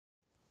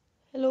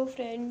Hello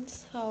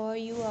friends, how are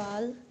you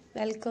all?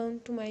 Welcome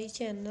to my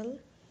channel.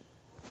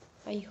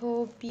 I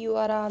hope you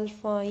are all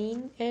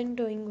fine and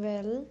doing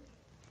well.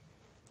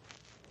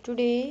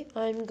 Today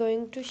I am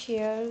going to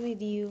share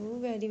with you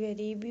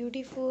very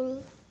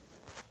beautiful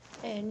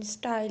and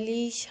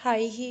stylish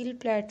high heel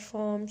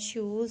platform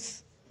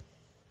shoes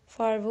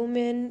for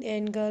women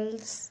and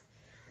girls.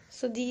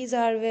 So these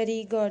are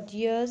very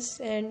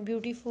gorgeous and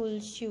beautiful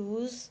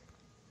shoes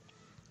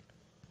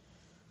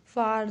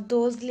for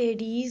those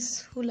ladies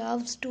who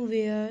loves to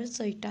wear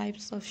such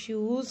types of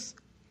shoes.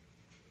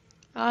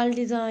 All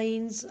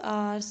designs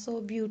are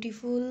so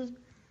beautiful,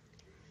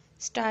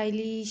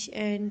 stylish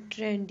and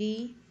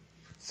trendy.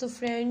 So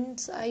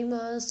friends, I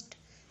must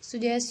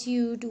suggest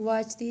you to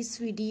watch this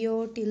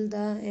video till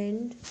the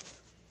end.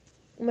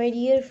 My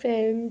dear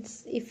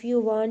friends, if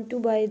you want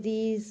to buy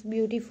these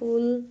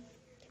beautiful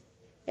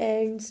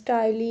and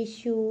stylish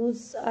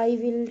shoes, I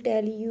will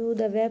tell you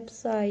the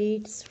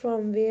websites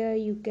from where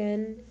you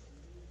can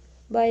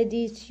buy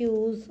these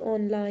shoes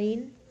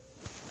online.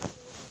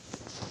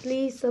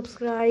 Please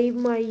subscribe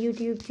my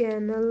YouTube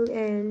channel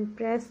and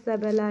press the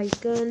bell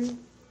icon.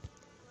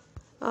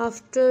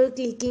 After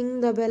clicking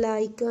the bell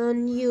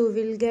icon, you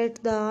will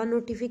get the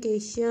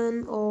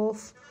notification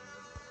of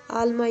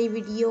all my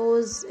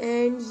videos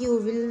and you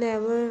will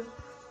never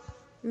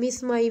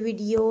miss my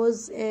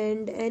videos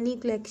and any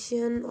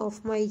collection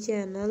of my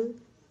channel.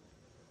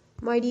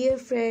 My dear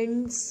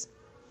friends,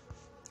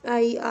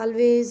 I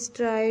always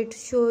try to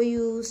show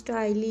you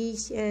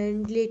stylish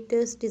and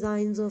latest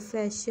designs of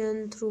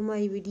fashion through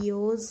my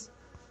videos.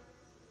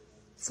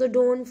 So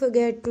don't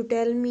forget to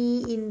tell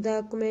me in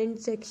the comment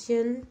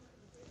section.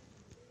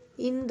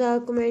 In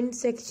the comment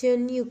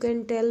section you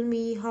can tell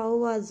me how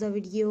was the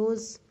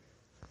videos.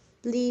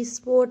 Please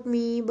support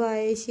me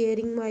by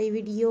sharing my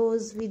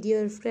videos with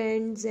your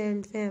friends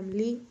and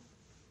family.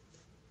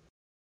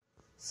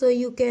 So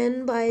you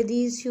can buy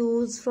these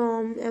shoes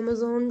from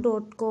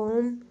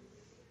Amazon.com,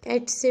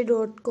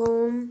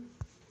 Etsy.com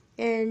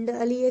and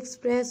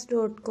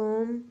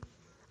AliExpress.com.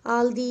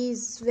 All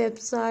these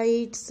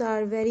websites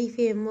are very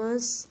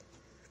famous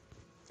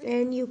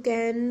and you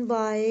can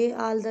buy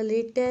all the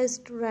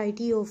latest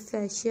variety of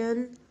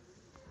fashion.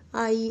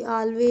 I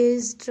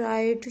always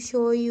try to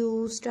show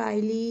you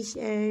stylish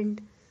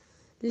and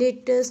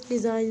latest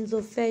designs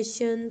of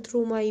fashion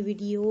through my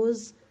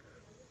videos.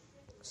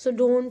 So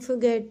don't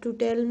forget to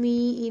tell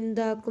me in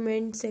the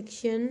comment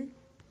section.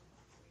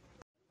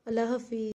 Allah Hafiz.